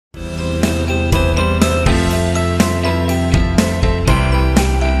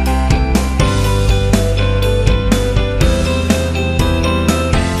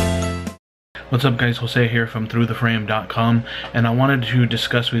What's up guys, Jose here from throughtheframe.com, and I wanted to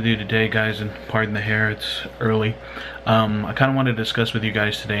discuss with you today guys, and pardon the hair, it's early. I kind of wanted to discuss with you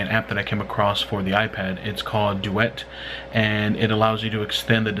guys today an app that I came across for the iPad. It's called Duet, and it allows you to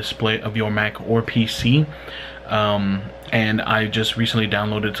extend the display of your Mac or PC. And I just recently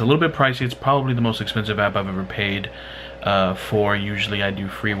downloaded it. It's a little bit pricey. It's probably the most expensive app I've ever paid for. Usually I do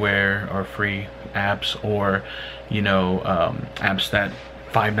freeware or free apps, or apps that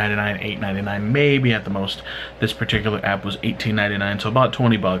 $5.99, $8.99, maybe at the most. This particular app was $18.99, so about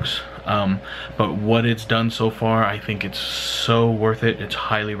 20 bucks. But what it's done so far, I think it's so worth it. It's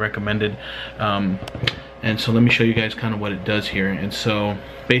highly recommended. And so let me show you guys kind of what it does here. And so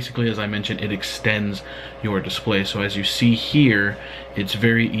basically, as I mentioned, it extends your display. So as you see here, it's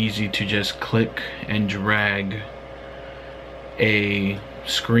very easy to just click and drag a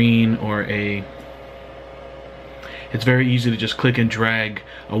screen or it's very easy to just click and drag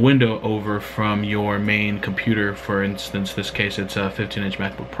a window over from your main computer. For instance, this case, it's a 15-inch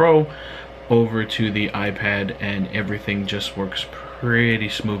MacBook Pro, over to the iPad, and everything just works pretty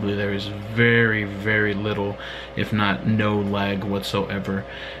smoothly. There is very, very little, if not no lag whatsoever.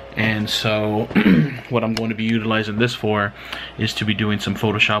 And so what I'm going to be utilizing this for is to be doing some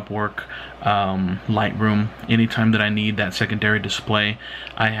Photoshop work, Lightroom. Anytime that I need that secondary display,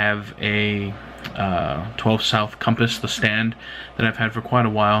 I have a 12 South compass, the stand that I've had for quite a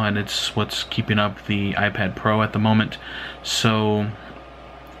while, and it's what's keeping up the iPad Pro at the moment. So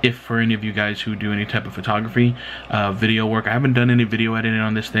if for any of you guys who do any type of photography, video work, I haven't done any video editing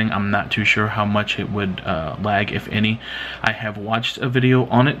on this thing. I'm not too sure how much it would lag, if any. I have watched a video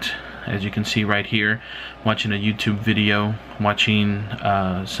on it, as you can see right here, watching a YouTube video, watching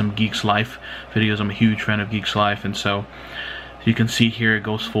some Geeks Life videos. I'm a huge fan of Geeks Life, and so you can see here it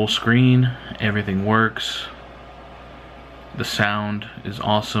goes full screen, everything works, the sound is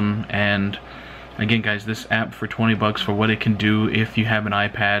awesome. And again guys, this app for 20 bucks for what it can do if you have an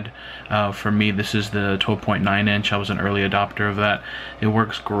iPad, for me this is the 12.9 inch. I was an early adopter of that. It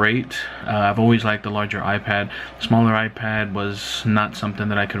works great. I've always liked the larger iPad. Smaller iPad was not something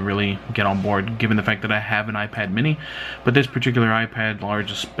that I could really get on board, given the fact that I have an iPad mini. But this particular iPad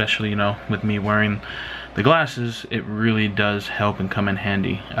large, especially with me wearing the glasses, it really does help and come in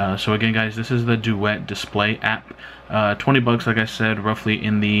handy. So again guys, this is the Duet Display app. 20 bucks, like I said, roughly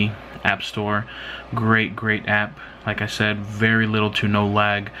in the App Store. Great app. Like I said, very little to no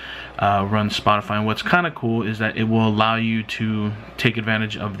lag. Runs Spotify. And what's kind of cool is that it will allow you to take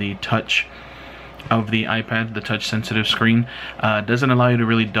advantage of the touch of the iPad, the touch sensitive screen. Doesn't allow you to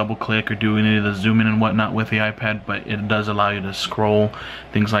really double click or do any of the zooming and whatnot with the iPad, but it does allow you to scroll,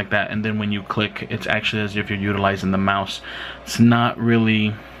 things like that. And then when you click, it's actually as if you're utilizing the mouse. It's not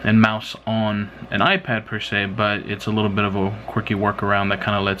really a mouse on an iPad per se, but it's a little bit of a quirky workaround that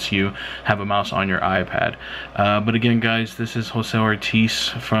kind of lets you have a mouse on your iPad. But again guys, this is Jose Ortiz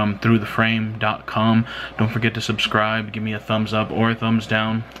from throughtheframe.com. Don't forget to subscribe, give me a thumbs up or a thumbs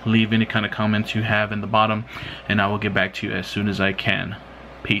down, leave any kind of comments you have in the bottom, and I will get back to you as soon as I can.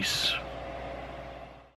 Peace.